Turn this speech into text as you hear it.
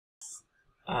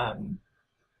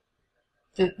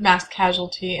mass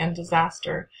casualty and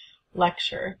disaster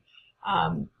lecture.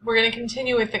 We're going to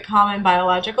continue with the common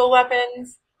biological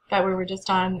weapons that we were just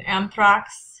on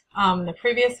anthrax. In the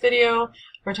previous video,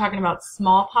 we're talking about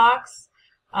smallpox.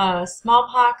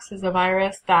 Smallpox is a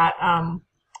virus that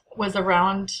was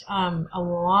around a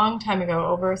long time ago,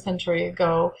 over a century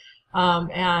ago,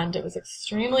 and it was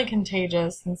extremely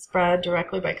contagious and spread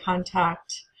directly by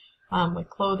contact with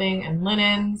clothing and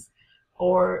linens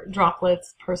or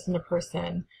droplets person to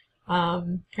person.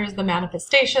 Here's the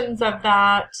manifestations of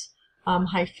that: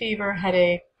 high fever,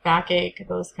 headache, backache,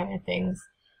 those kind of things.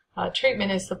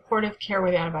 Treatment is supportive care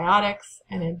with antibiotics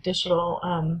and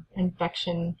additional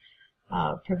infection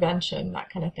prevention, that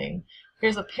kind of thing.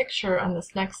 Here's a picture on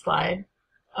this next slide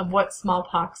of what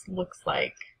smallpox looks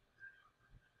like.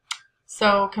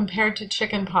 So compared to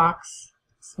chickenpox,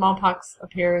 smallpox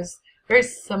appears very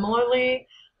similarly,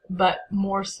 but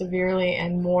more severely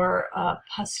and more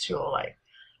pustule-like.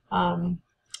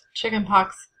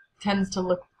 Chickenpox tends to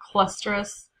look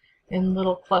clusterous in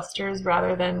little clusters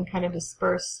rather than kind of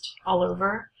dispersed all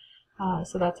over.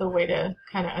 So that's a way to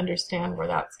kind of understand where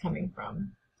that's coming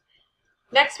from.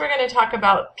 Next, we're going to talk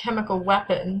about chemical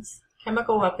weapons.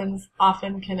 Chemical weapons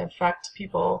often can affect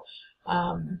people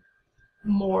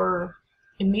more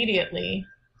immediately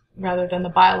rather than the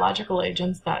biological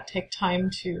agents that take time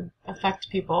to affect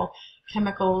people.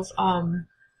 Chemicals are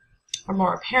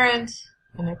more apparent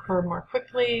and occur more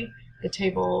quickly. The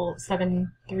table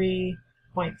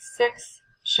 7.3.6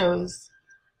 shows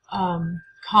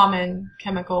common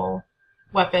chemical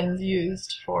weapons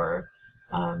used for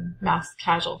mass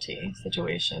casualty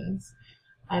situations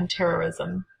and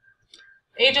terrorism.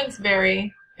 Agents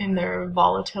vary in their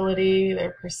volatility,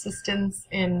 their persistence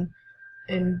in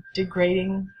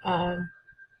degrading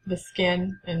the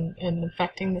skin and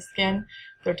affecting the skin,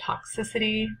 their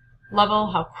toxicity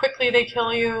level, how quickly they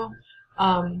kill you.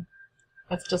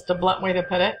 That's just a blunt way to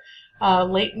put it.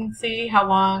 Latency, how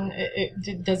long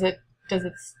does it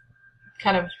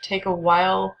kind of take a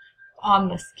while on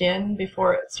the skin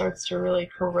before it starts to really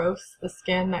corrode the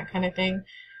skin, that kind of thing.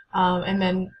 And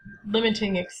then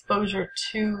limiting exposure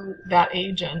to that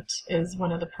agent is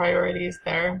one of the priorities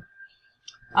there.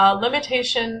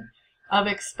 Limitation of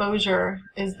exposure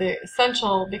is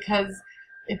essential because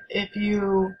if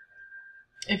you're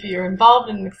involved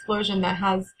in an explosion that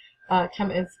has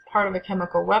is part of a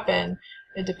chemical weapon,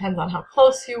 it depends on how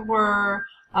close you were,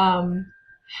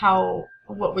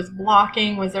 what was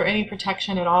blocking, was there any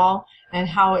protection at all, and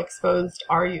how exposed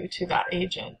are you to that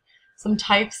agent. Some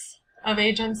types of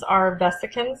agents are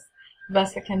vesicants.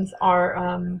 Vesicants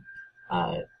are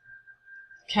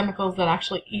chemicals that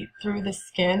actually eat through the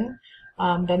skin.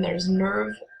 Then there's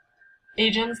nerve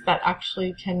agents that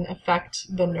actually can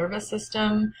affect the nervous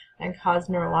system and cause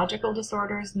neurological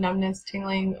disorders, numbness,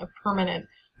 tingling, permanent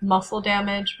muscle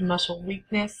damage, muscle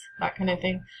weakness, that kind of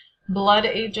thing. Blood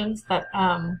agents that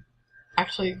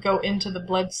actually go into the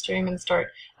bloodstream and start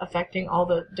affecting all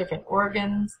the different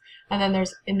organs. And then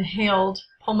there's inhaled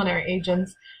pulmonary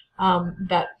agents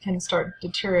that can start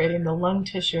deteriorating the lung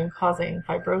tissue and causing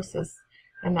fibrosis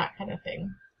and that kind of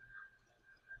thing.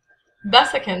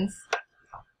 Vesicants,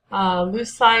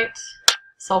 lucite,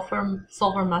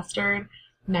 sulfur mustard,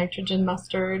 nitrogen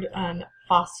mustard, and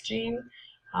phosgene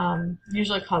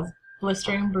usually cause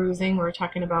blistering, bruising. We were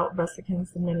talking about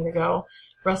vesicants a minute ago.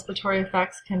 Respiratory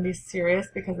effects can be serious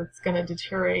because it's going to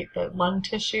deteriorate the lung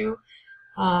tissue.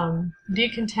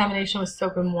 Decontamination with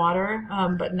soap and water,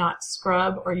 but not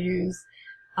scrub or use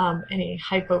any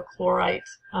hypochlorite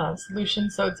solution.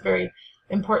 So it's very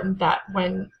important that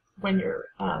when you're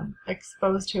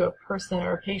exposed to a person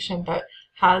or a patient that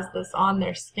has this on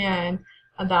their skin,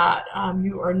 that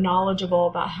you are knowledgeable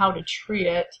about how to treat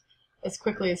it as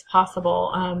quickly as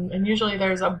possible. And usually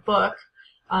there's a book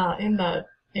in the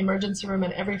emergency room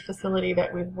in every facility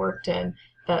that we've worked in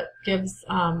that gives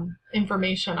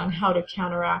information on how to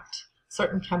counteract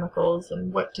certain chemicals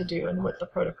and what to do and what the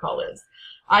protocol is.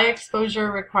 Eye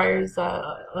exposure requires,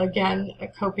 again, a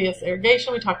copious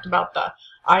irrigation. We talked about the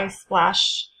eye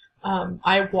splash,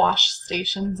 eye wash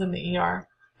stations in the ER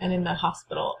and in the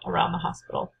hospital, around the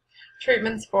hospital.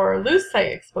 Treatments for loose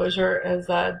site exposure is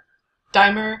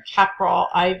Dimer-Caprol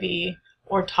IV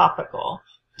or topical,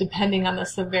 depending on the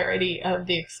severity of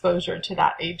the exposure to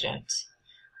that agent.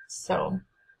 So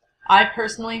I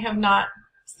personally have not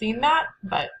seen that,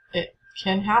 but it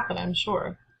can happen, I'm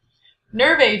sure.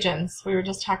 Nerve agents, we were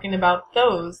just talking about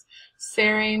those.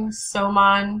 Serine,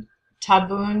 Soman,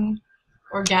 Tabun,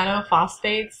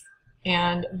 organophosphates,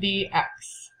 and VX.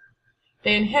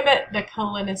 They inhibit the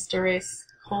cholinesterase,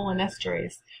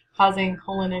 causing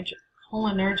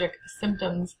cholinergic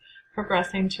symptoms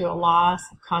progressing to a loss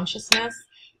of consciousness,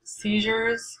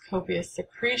 seizures, copious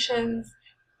secretions,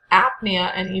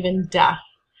 apnea, and even death.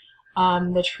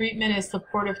 The treatment is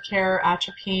supportive care,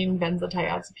 atropine,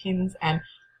 benzodiazepines, and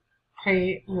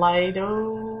I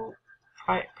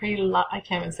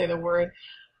can't even say the word,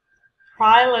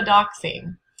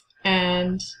 pralidoxine.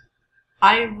 And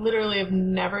I literally have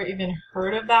never even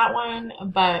heard of that one,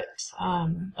 but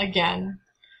again,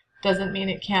 doesn't mean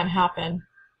it can't happen.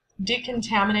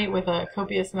 Decontaminate with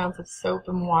copious amounts of soap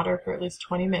and water for at least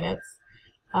 20 minutes.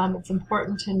 It's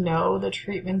important to know the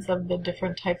treatments of the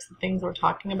different types of things we're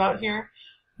talking about here.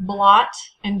 Blot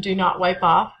and do not wipe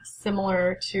off,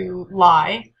 similar to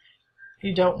lye.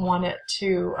 You don't want it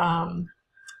to,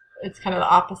 it's kind of the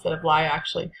opposite of lye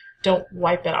actually. Don't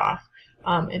wipe it off.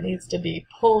 It needs to be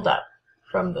pulled up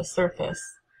from the surface.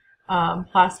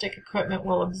 Plastic equipment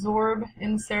will absorb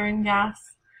in sarin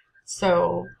gas,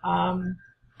 so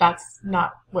that's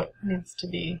not what needs to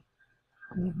be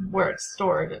where it's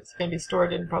stored. It's going to be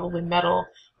stored in probably metal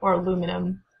or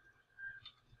aluminum.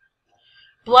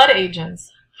 Blood agents,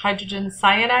 hydrogen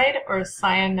cyanide or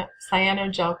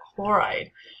cyanogen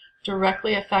chloride,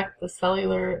 directly affect the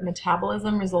cellular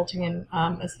metabolism, resulting in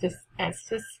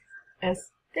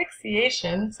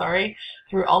asphyxiation,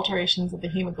 through alterations of the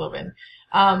hemoglobin.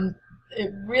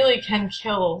 It really can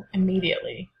kill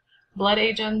immediately. Blood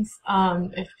agents,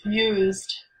 if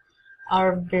used,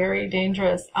 are very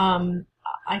dangerous.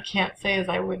 I can't say as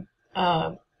I would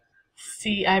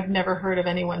see, I've never heard of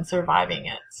anyone surviving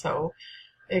it. So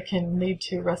it can lead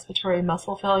to respiratory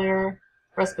muscle failure,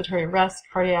 respiratory arrest,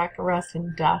 cardiac arrest,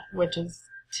 and death, which is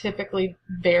typically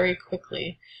very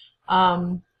quickly.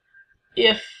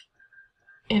 If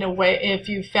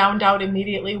you found out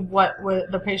immediately what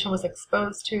the patient was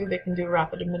exposed to, they can do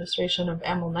rapid administration of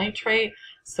amyl nitrate,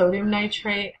 sodium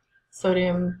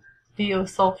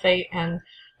thiosulfate, and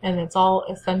it's all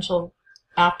essential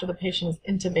after the patient is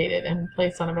intubated and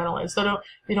placed on a ventilator. So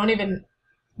you don't even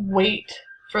wait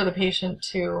for the patient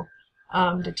to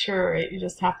deteriorate. You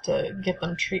just have to get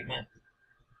them treatment.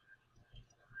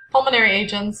 Pulmonary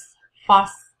agents,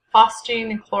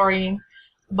 phosgene and chlorine,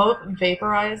 both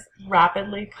vaporize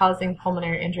rapidly, causing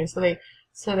pulmonary injury. So they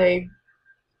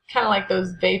kind of like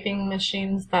those vaping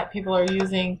machines that people are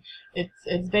using.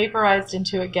 It's vaporized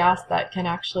into a gas that can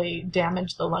actually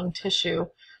damage the lung tissue,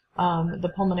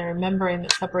 the pulmonary membrane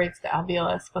that separates the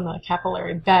alveolus from the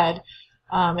capillary bed.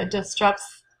 It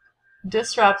disrupts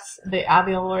the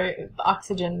alveolar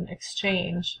oxygen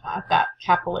exchange at that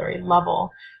capillary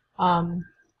level,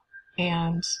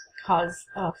 and cause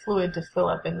fluid to fill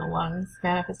up in the lungs.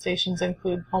 Manifestations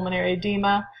include pulmonary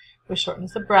edema with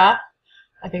shortness of breath.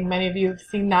 I think many of you have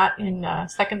seen that in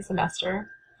second semester,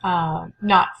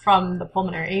 not from the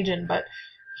pulmonary agent, but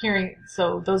hearing.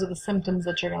 So those are the symptoms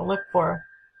that you're going to look for,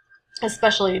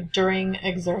 especially during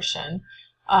exertion.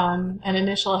 An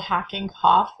initial hacking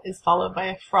cough is followed by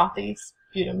a frothy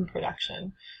sputum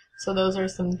production. So those are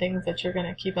some things that you're going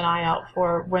to keep an eye out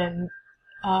for when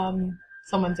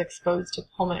someone's exposed to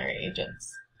pulmonary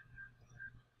agents.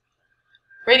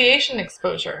 Radiation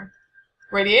exposure.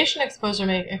 Radiation exposure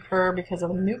may occur because of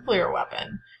a nuclear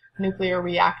weapon. Nuclear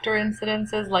reactor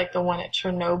incidences like the one at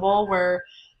Chernobyl, where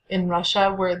in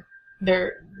Russia, where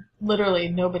there literally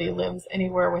nobody lives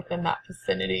anywhere within that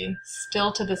vicinity.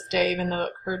 Still to this day, even though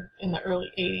it occurred in the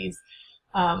early 80s,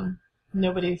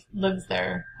 nobody lives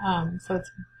there. So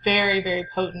it's very, very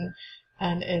potent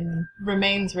and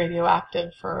remains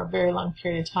radioactive for a very long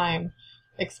period of time.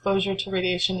 Exposure to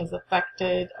radiation is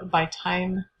affected by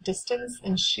time, distance,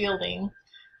 and shielding.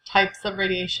 Types of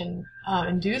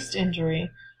radiation-induced injury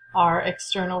are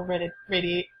external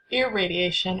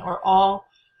irradiation, or all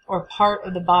or part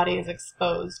of the body is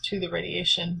exposed to the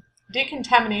radiation.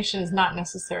 Decontamination is not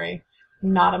necessary,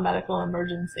 not a medical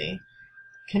emergency.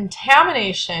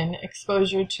 Contamination,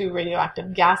 exposure to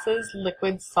radioactive gases,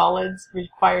 liquids, solids,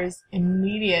 requires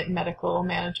immediate medical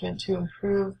management to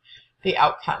improve the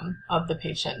outcome of the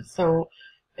patient. So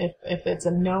if it's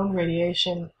a known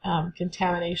radiation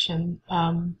contamination,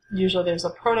 usually there's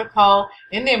a protocol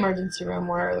in the emergency room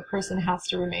where the person has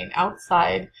to remain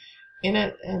outside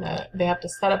they have to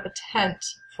set up a tent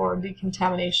for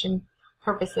decontamination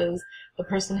purposes. The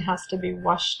person has to be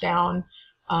washed down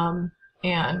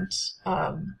and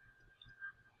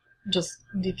just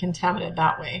decontaminated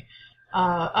that way.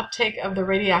 Uptake of the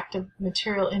radioactive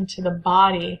material into the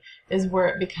body is where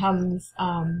it becomes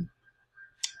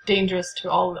dangerous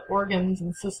to all the organs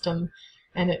and system,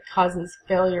 and it causes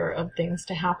failure of things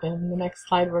to happen. In the next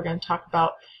slide, we're going to talk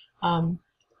about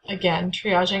again,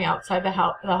 triaging outside the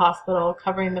hospital,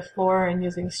 covering the floor, and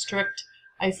using strict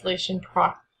isolation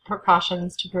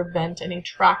precautions to prevent any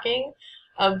tracking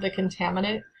of the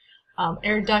contaminant.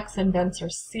 Air ducts and vents are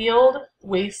sealed.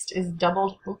 Waste is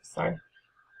double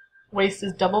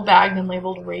bagged and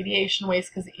labeled radiation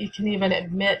waste, because you can even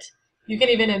admit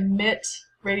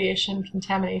radiation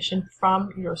contamination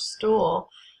from your stool.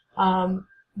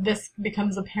 This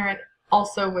becomes apparent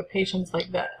also with patients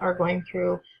like that are going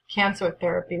through cancer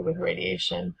therapy with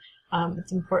radiation.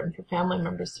 It's important for family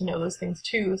members to know those things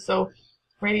too. So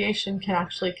radiation can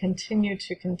actually continue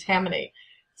to contaminate.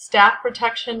 Staff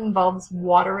protection involves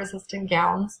water-resistant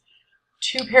gowns,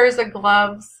 2 pairs of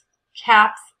gloves,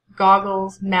 caps,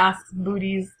 goggles, masks,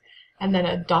 booties, and then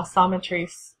a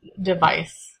dosimetry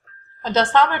device. A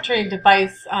dosimetry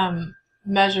device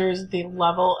measures the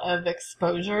level of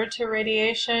exposure to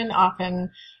radiation. Often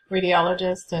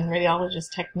radiologists and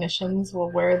radiologist technicians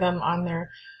will wear them on their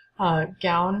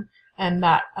gown, and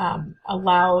that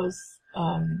allows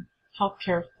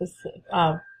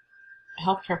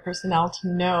healthcare personnel to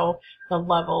know the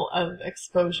level of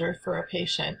exposure for a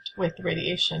patient with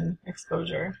radiation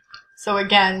exposure. So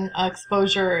again,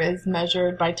 exposure is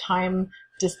measured by time,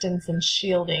 distance, and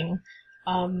shielding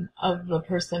of the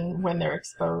person when they're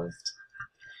exposed.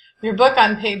 Your book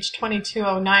on page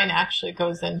 2209 actually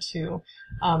goes into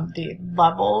the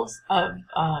levels of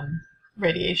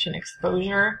radiation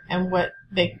exposure and what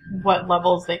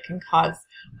levels they can cause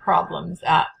problems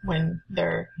at when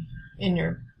they're in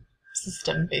your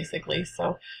system, basically.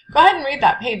 So go ahead and read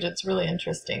that page. It's really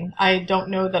interesting. I don't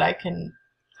know that I could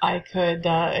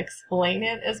explain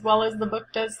it as well as the book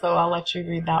does, so I'll let you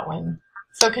read that one.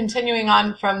 So continuing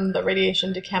on from the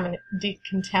radiation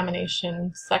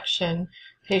decontamination section,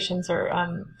 patients are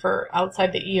for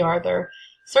outside the ER, they're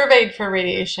surveyed for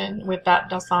radiation with that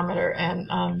dosimeter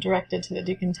and directed to the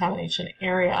decontamination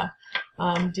area.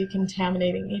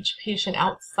 Decontaminating each patient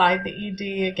outside the ED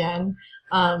again,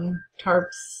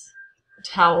 tarps,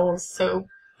 towels, soap,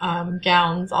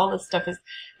 gowns, all this stuff is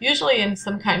usually in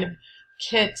some kind of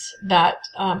kit that,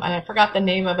 and I forgot the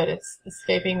name of it, it's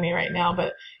escaping me right now,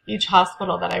 but each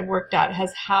hospital that I worked at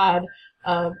has had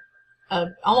a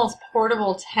almost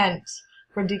portable tent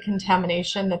for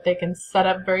decontamination that they can set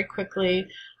up very quickly,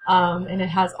 and it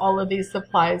has all of these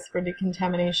supplies for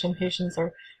decontamination. Patients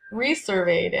are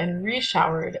resurveyed and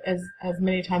reshowered as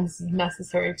many times as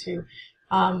necessary to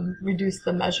reduce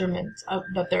the measurement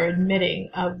that they're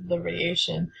admitting of the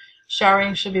radiation.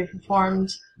 Showering should be performed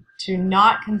to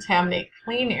not contaminate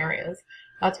clean areas.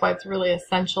 That's why it's really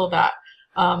essential that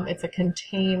it's a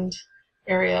contained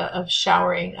area of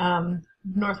showering.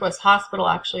 Northwest Hospital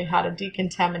actually had a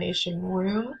decontamination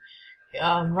room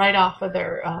right off of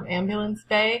their ambulance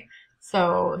bay,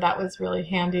 so that was really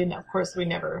handy, and of course we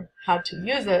never had to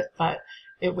use it, but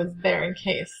it was there in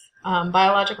case.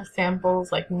 Biological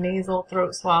samples like nasal,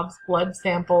 throat swabs, blood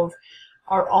samples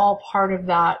are all part of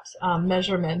that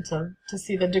measurement to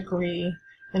see the degree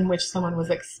in which someone was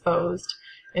exposed.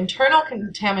 Internal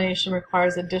contamination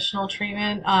requires additional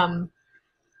treatment.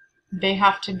 They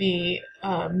have to be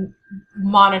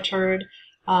monitored,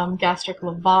 gastric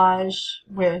lavage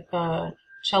with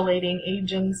chelating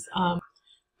agents.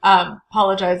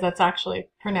 Apologize, that's actually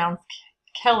pronounced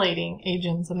chelating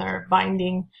agents, and they're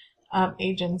binding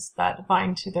agents that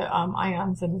bind to the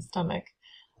ions in the stomach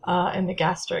and the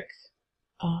gastric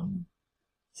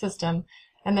system.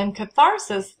 And then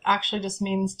catharsis actually just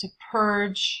means to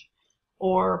purge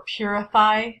or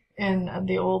purify in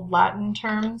the old Latin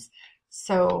terms.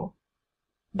 So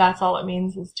that's all it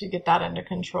means, is to get that under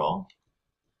control.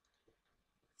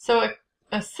 So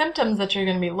symptoms that you're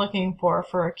going to be looking for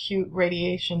acute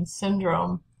radiation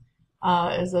syndrome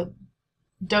is a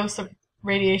dose of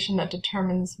radiation that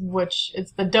determines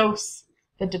it's the dose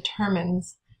that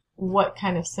determines what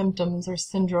kind of symptoms or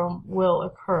syndrome will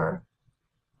occur.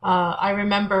 I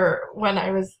remember when I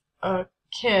was a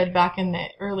kid back in the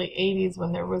early 80s,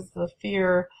 when there was the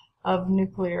fear of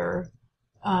nuclear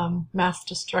mass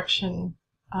destruction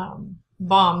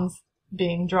bombs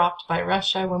being dropped by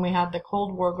Russia, when we had the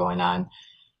Cold War going on.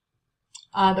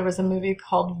 There was a movie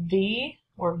called V,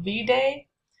 or V-Day,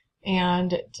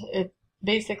 and it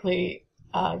basically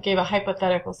gave a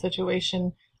hypothetical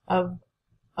situation of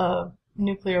a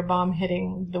nuclear bomb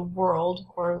hitting the world,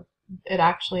 or it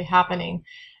actually happening.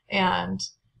 And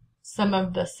some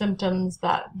of the symptoms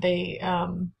that they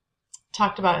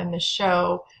talked about in the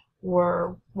show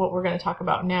were what we're going to talk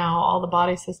about now. All the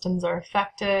body systems are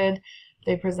affected.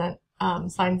 They present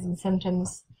signs and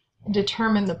symptoms,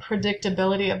 determine the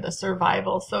predictability of the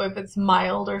survival. So if it's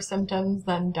milder symptoms,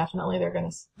 then definitely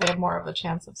they have more of a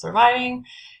chance of surviving.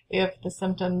 If the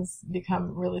symptoms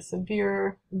become really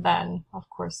severe, then of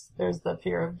course there's the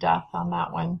fear of death on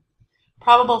that one.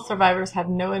 Probable survivors have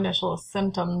no initial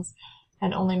symptoms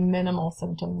and only minimal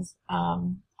symptoms.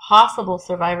 Possible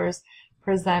survivors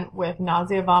present with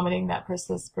nausea, vomiting that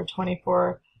persists for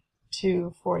 24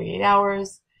 to 48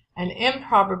 hours. And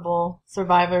improbable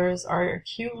survivors are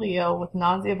acutely ill with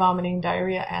nausea, vomiting,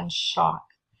 diarrhea, and shock.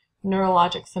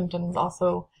 Neurologic symptoms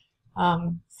also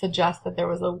suggest that there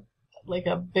was a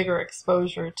bigger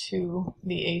exposure to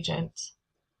the agent.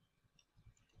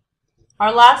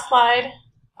 Our last slide,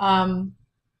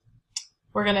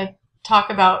 we're going to talk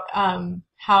about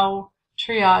how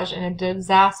triage in a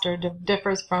disaster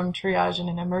differs from triage in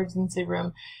an emergency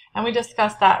room. And we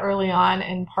discussed that early on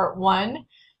in part 1.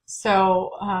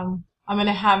 So I'm going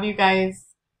to have you guys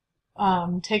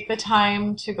take the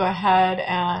time to go ahead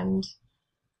and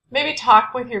maybe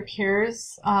talk with your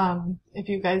peers if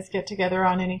you guys get together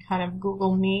on any kind of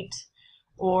Google Meet,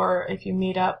 or if you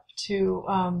meet up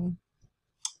to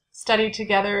study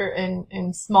together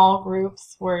in small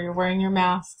groups where you're wearing your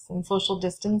masks and social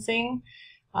distancing.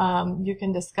 You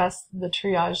can discuss the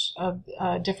triage of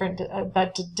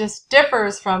that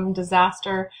differs from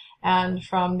disaster and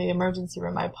from the emergency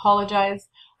room. I apologize.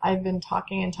 I've been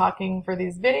talking and talking for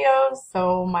these videos,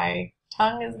 so my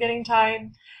tongue is getting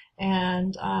tied,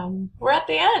 and we're at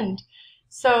the end.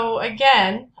 So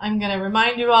again, I'm going to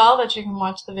remind you all that you can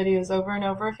watch the videos over and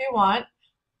over if you want.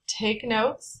 Take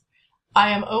notes.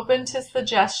 I am open to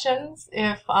suggestions.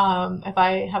 If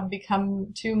I have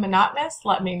become too monotonous,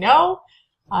 let me know.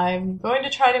 I'm going to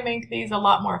try to make these a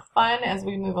lot more fun as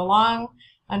we move along.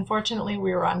 Unfortunately,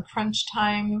 we were on crunch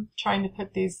time trying to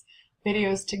put these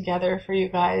videos together for you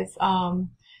guys.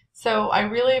 So I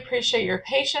really appreciate your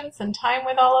patience and time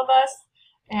with all of us.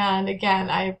 And again,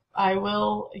 I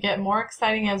will get more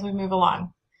exciting as we move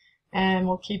along, and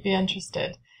we'll keep you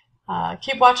interested.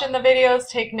 Keep watching the videos,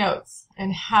 take notes,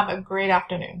 and have a great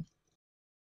afternoon.